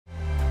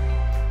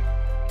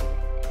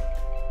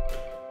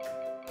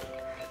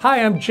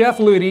Hi, I'm Jeff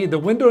Ludy, the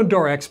window and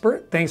door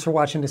expert. Thanks for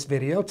watching this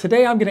video.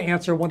 Today I'm going to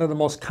answer one of the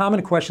most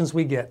common questions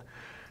we get.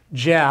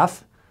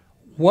 Jeff,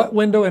 what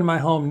window in my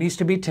home needs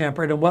to be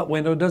tempered and what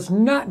window does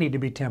not need to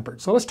be tempered?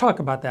 So let's talk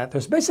about that.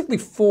 There's basically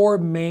four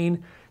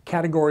main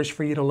categories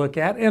for you to look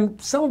at, and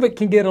some of it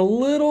can get a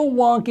little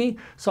wonky,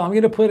 so I'm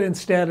going to put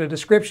instead a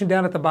description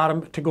down at the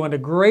bottom to go into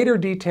greater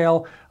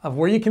detail of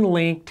where you can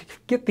link to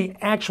get the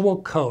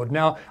actual code.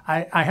 Now,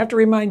 I have to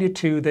remind you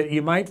too that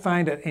you might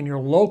find it in your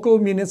local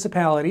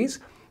municipalities.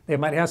 They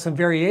might have some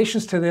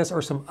variations to this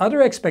or some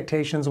other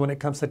expectations when it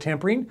comes to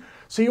tempering,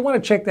 so you want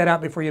to check that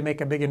out before you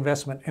make a big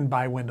investment and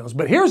buy windows.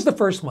 But here's the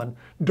first one,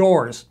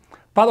 doors.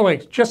 By the way,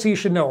 just so you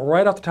should know,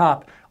 right off the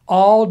top,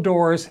 all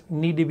doors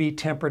need to be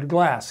tempered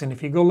glass. And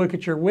if you go look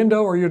at your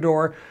window or your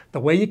door, the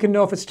way you can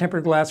know if it's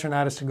tempered glass or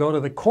not is to go to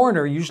the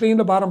corner, usually in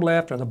the bottom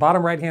left or the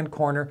bottom right-hand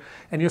corner,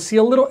 and you'll see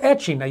a little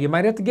etching. Now, you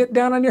might have to get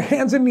down on your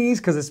hands and knees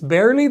because it's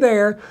barely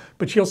there,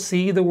 but you'll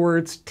see the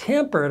words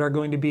tempered are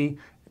going to be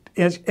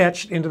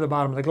etched into the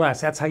bottom of the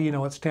glass. That's how you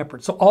know it's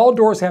tempered. So all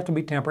doors have to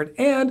be tempered,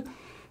 and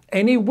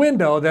any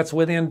window that's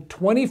within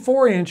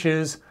 24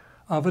 inches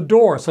of a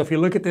door. So if you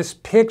look at this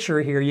picture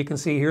here, you can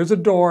see here's a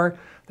door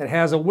that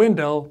has a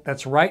window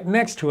that's right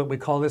next to it. We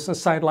call this a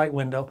side light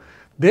window.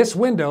 This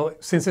window,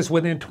 since it's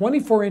within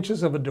 24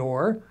 inches of a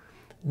door,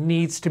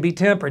 needs to be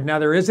tempered. Now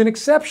there is an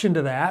exception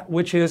to that,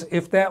 which is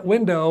if that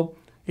window,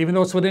 even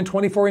though it's within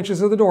 24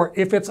 inches of the door,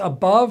 if it's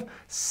above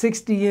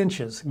 60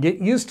 inches. Get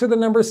used to the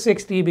number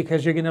 60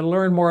 because you're going to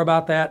learn more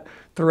about that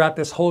throughout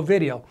this whole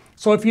video.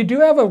 So if you do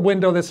have a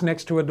window that's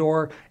next to a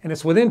door and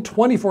it's within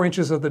 24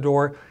 inches of the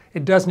door,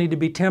 it does need to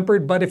be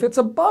tempered. But if it's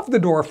above the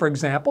door, for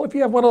example, if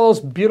you have one of those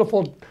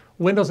beautiful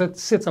windows that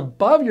sits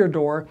above your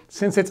door,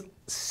 since it's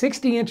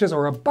 60 inches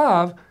or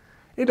above,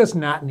 it does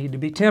not need to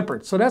be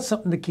tempered. So that's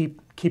something to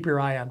keep your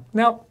eye on.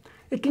 Now,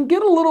 it can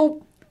get a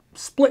little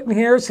splitting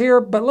hairs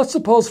here, but let's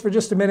suppose for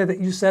just a minute that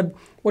you said,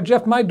 well,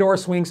 Jeff, my door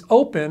swings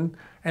open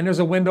and there's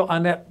a window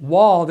on that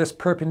wall that's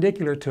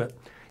perpendicular to it.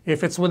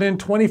 If it's within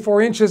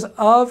 24 inches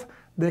of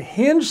the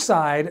hinge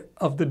side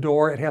of the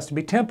door, it has to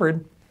be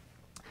tempered.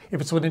 If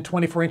it's within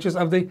 24 inches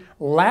of the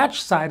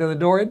latch side of the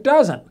door, it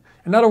doesn't.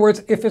 In other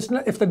words, if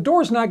the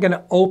door's not going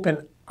to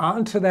open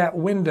onto that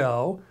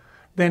window,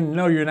 then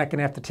no, you're not going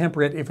to have to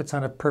temper it if it's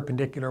on a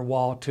perpendicular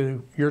wall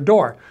to your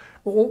door.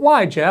 Well,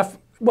 why, Jeff?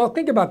 Well,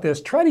 think about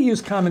this. Try to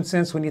use common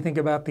sense when you think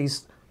about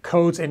these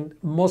codes, and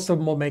most of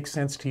them will make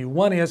sense to you.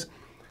 One is,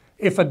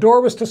 if a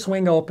door was to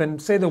swing open,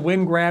 say the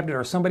wind grabbed it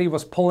or somebody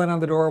was pulling on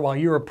the door while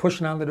you were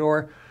pushing on the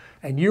door,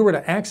 and you were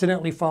to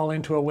accidentally fall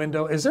into a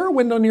window, is there a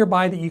window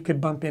nearby that you could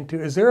bump into?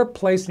 Is there a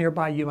place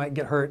nearby you might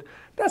get hurt?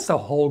 That's the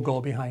whole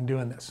goal behind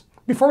doing this.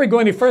 Before we go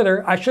any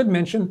further, I should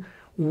mention,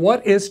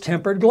 what is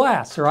tempered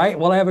glass, right?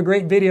 Well, I have a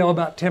great video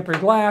about tempered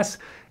glass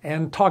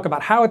and talk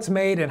about how it's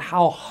made and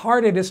how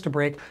hard it is to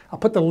break. I'll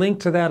put the link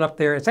to that up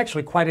there. It's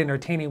actually quite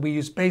entertaining. We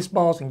use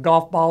baseballs and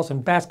golf balls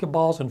and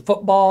basketballs and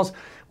footballs.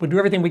 We do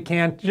everything we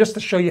can just to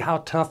show you how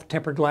tough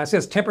tempered glass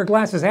is. Tempered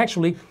glass is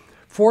actually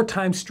 4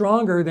 times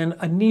stronger than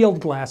annealed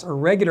glass or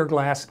regular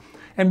glass.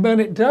 And when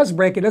it does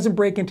break, it doesn't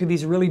break into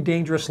these really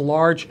dangerous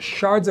large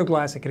shards of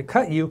glass that could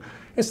cut you.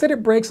 Instead,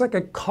 it breaks like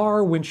a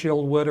car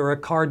windshield would or a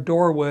car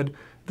door would,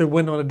 the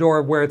window on the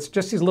door, where it's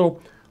just these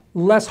little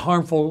less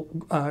harmful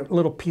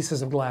little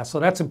pieces of glass. So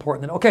that's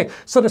important. Okay,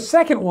 so the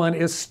second one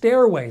is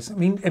stairways. I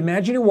mean,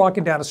 imagine you're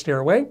walking down a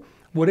stairway.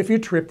 What if you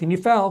tripped and you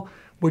fell?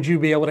 Would you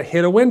be able to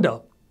hit a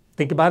window?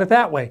 Think about it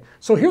that way.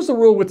 So here's the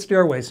rule with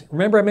stairways.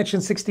 Remember I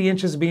mentioned 60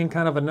 inches being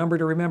kind of a number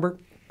to remember?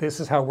 This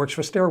is how it works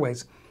for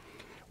stairways.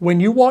 When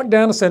you walk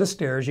down a set of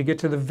stairs, you get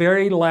to the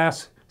very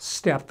last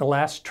step, the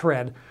last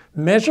tread.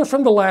 Measure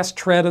from the last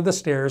tread of the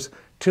stairs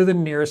to the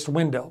nearest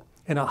window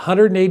in a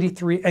 180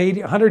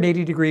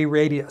 degree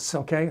radius,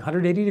 okay?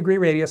 180 degree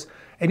radius.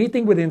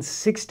 Anything within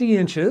 60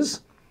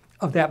 inches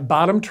of that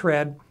bottom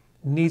tread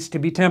needs to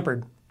be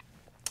tempered.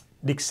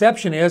 The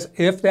exception is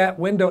if that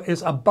window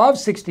is above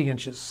 60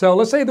 inches. So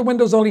let's say the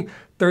window's only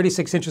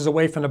 36 inches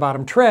away from the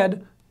bottom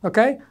tread,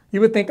 okay?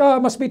 You would think, oh,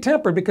 it must be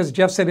tempered because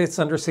Jeff said it's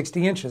under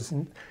 60 inches.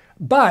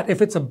 But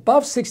if it's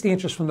above 60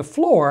 inches from the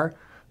floor,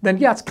 then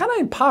yeah, it's kind of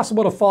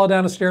impossible to fall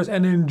down the stairs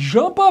and then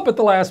jump up at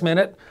the last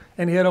minute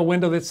and hit a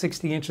window that's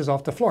 60 inches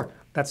off the floor.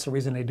 That's the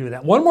reason they do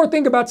that. One more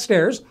thing about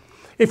stairs.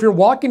 If you're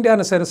walking down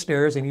a set of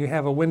stairs and you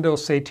have a window,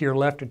 say to your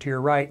left or to your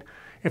right,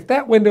 if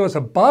that window is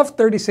above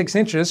 36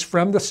 inches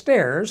from the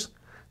stairs,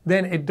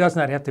 then it does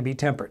not have to be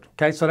tempered.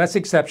 Okay, so that's the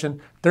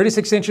exception.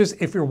 36 inches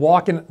if you're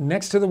walking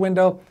next to the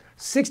window,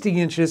 60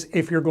 inches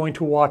if you're going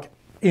to walk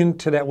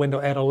into that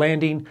window at a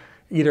landing,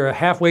 either a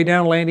halfway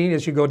down landing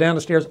as you go down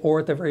the stairs or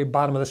at the very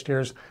bottom of the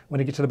stairs when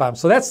you get to the bottom.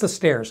 So that's the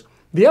stairs.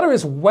 The other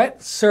is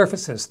wet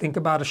surfaces. Think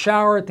about a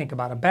shower, think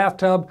about a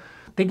bathtub,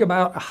 think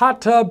about a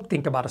hot tub,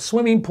 think about a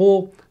swimming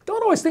pool.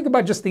 Don't always think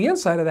about just the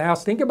inside of the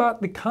house. Think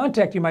about the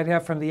contact you might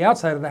have from the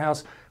outside of the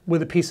house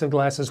with a piece of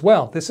glass as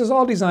well. This is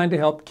all designed to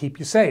help keep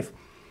you safe.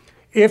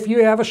 If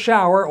you have a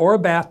shower or a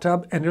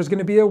bathtub and there's going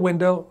to be a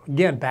window,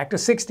 again, back to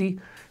 60,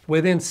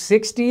 within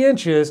 60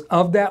 inches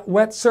of that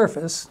wet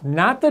surface,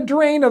 not the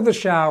drain of the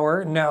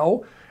shower,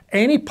 no,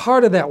 Any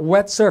part of that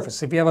wet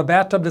surface, if you have a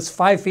bathtub that's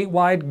 5 feet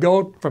wide,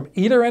 go from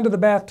either end of the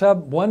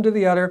bathtub, one to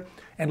the other,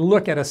 and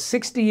look at a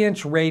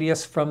 60-inch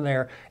radius from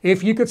there.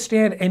 If you could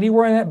stand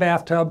anywhere in that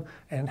bathtub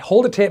and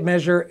hold a tape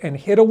measure and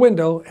hit a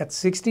window at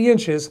 60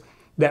 inches,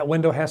 that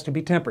window has to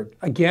be tempered.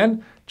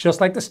 Again,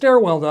 just like the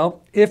stairwell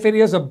though, if it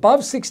is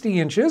above 60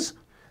 inches,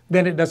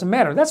 then it doesn't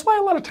matter. That's why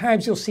a lot of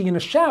times you'll see in a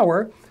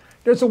shower,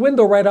 there's a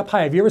window right up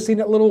high. Have you ever seen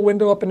that little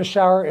window up in the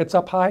shower? It's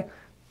up high.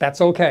 That's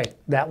okay.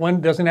 That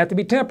one doesn't have to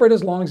be tempered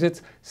as long as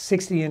it's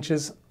 60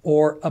 inches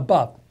or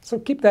above. So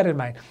keep that in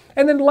mind.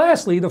 And then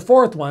lastly, the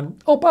fourth one.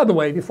 Oh, by the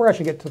way, before I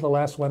should get to the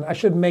last one, I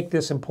should make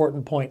this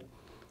important point.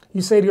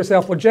 You say to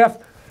yourself, well, Jeff,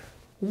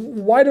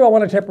 why do I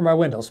want to temper my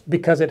windows?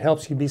 Because it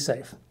helps you be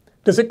safe.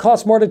 Does it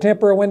cost more to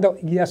temper a window?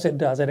 Yes, it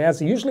does. It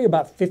adds usually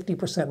about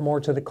 50%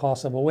 more to the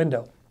cost of a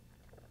window.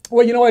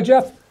 Well, you know what,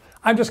 Jeff?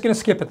 I'm just going to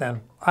skip it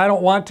then. I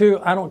don't want to.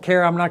 I don't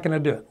care. I'm not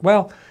going to do it.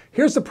 Well,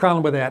 here's the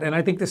problem with that, and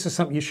I think this is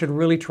something you should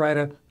really try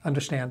to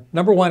understand.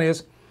 Number one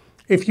is,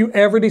 if you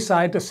ever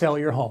decide to sell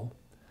your home,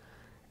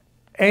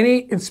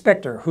 any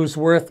inspector who's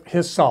worth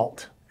his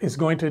salt is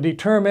going to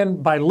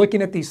determine by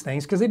looking at these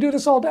things, because they do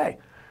this all day,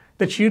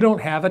 that you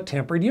don't have a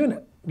tempered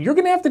unit. You're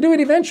going to have to do it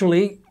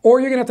eventually, or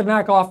you're going to have to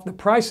knock off the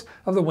price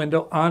of the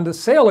window on the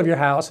sale of your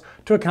house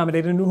to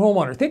accommodate a new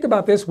homeowner. Think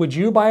about this. Would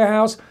you buy a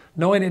house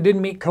knowing it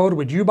didn't meet code?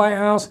 Would you buy a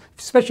house,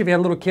 especially if you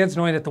had little kids,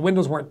 knowing that the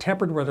windows weren't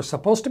tempered where they're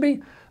supposed to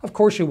be? Of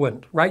course you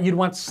wouldn't, right? You'd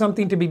want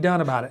something to be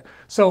done about it.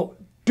 So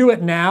do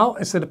it now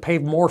instead of pay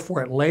more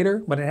for it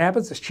later. When it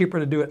happens, it's cheaper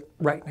to do it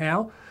right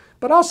now.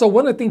 But also,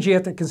 one of the things you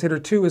have to consider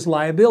too is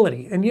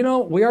liability. And you know,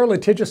 we are a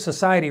litigious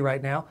society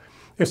right now.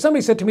 If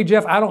somebody said to me,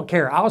 Jeff, I don't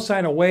care, I'll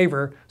sign a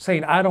waiver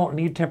saying I don't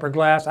need tempered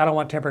glass, I don't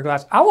want tempered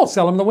glass, I won't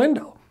sell them the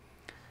window.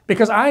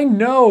 Because I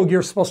know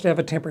you're supposed to have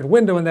a tempered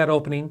window in that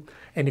opening.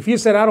 And if you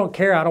said, I don't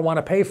care, I don't want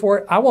to pay for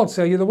it, I won't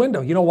sell you the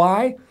window. You know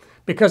why?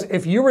 Because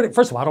if you were to,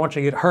 first of all, I don't want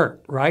you to get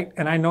hurt, right?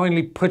 And I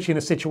knowingly put you in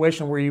a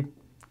situation where you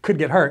could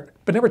get hurt.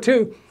 But number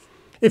two,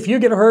 if you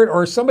get hurt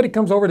or somebody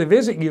comes over to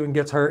visit you and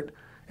gets hurt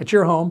at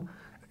your home,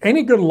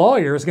 any good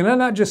lawyer is going to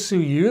not just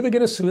sue you, they're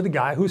going to sue the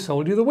guy who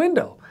sold you the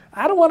window.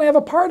 I don't want to have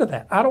a part of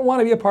that. I don't want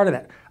to be a part of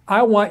that.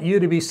 I want you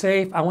to be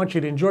safe. I want you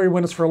to enjoy your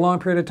windows for a long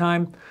period of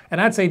time. And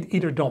I'd say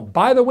either don't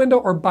buy the window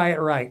or buy it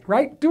right,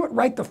 right? Do it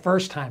right the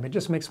first time. It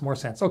just makes more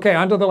sense. Okay,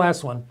 on to the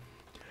last one.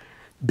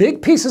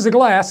 Big pieces of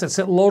glass that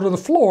sit low to the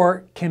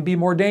floor can be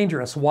more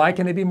dangerous. Why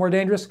can they be more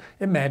dangerous?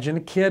 Imagine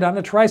a kid on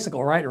a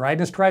tricycle, right? Riding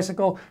his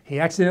tricycle, he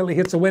accidentally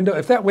hits a window.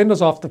 If that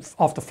window's off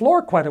the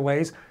floor quite a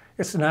ways,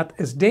 it's not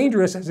as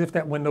dangerous as if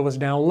that window was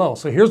down low.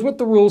 So here's what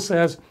the rule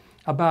says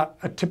about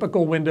a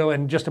typical window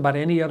in just about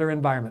any other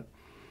environment.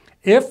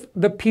 If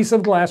the piece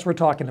of glass we're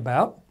talking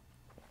about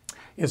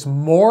is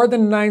more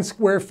than 9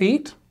 square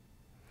feet,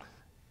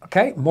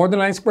 okay, more than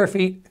 9 square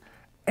feet,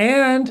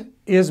 and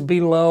is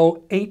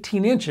below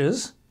 18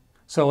 inches,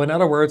 so in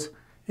other words,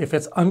 if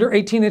it's under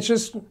 18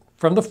 inches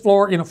from the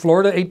floor,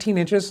 floor to 18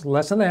 inches,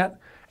 less than that,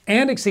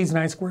 and exceeds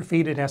 9 square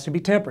feet, it has to be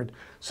tempered.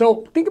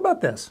 So think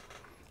about this.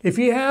 If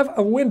you have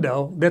a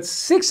window that's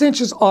 6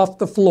 inches off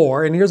the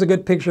floor, and here's a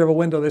good picture of a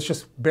window that's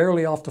just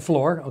barely off the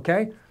floor,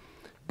 okay?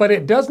 But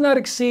it does not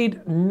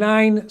exceed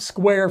 9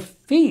 square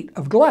feet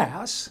of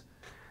glass,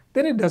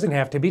 then it doesn't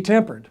have to be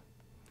tempered.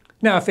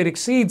 Now, if it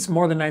exceeds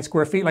more than 9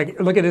 square feet, like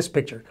look at this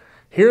picture.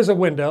 Here's a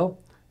window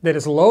that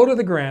is low to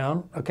the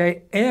ground,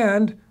 okay,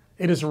 and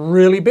it is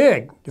really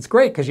big. It's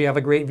great because you have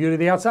a great view to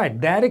the outside.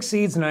 That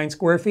exceeds 9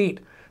 square feet.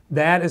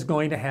 That is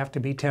going to have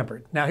to be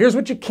tempered. Now, here's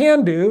what you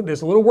can do.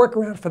 There's a little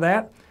workaround for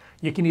that.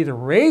 You can either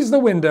raise the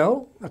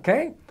window,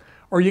 okay,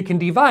 or you can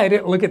divide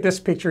it. Look at this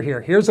picture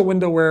here. Here's a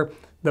window where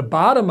the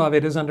bottom of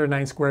it is under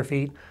 9 square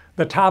feet.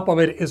 The top of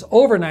it is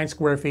over 9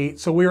 square feet.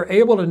 So we were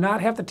able to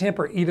not have to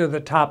temper either the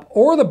top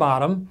or the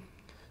bottom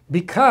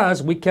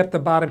because we kept the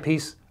bottom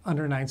piece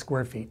under 9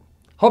 square feet.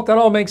 Hope that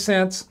all makes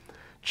sense.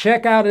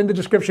 Check out in the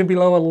description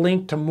below a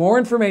link to more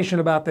information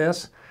about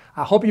this.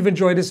 I hope you've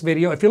enjoyed this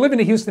video. If you live in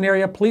the Houston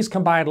area, please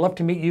come by. I'd love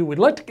to meet you. We'd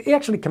like to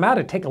actually come out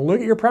and take a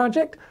look at your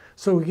project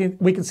so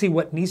we can see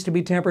what needs to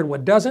be tempered,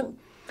 what doesn't.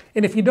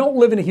 And if you don't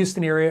live in the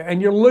Houston area and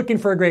you're looking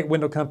for a great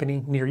window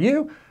company near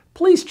you,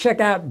 please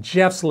check out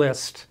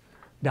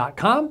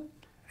jeffslist.com.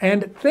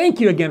 And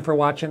thank you again for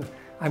watching.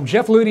 I'm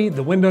Jeff Ludy,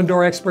 the window and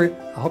door expert.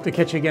 I hope to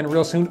catch you again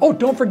real soon. Oh,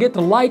 don't forget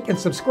to like and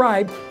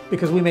subscribe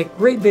because we make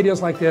great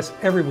videos like this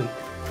every week.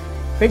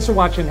 Thanks for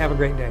watching. Have a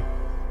great day.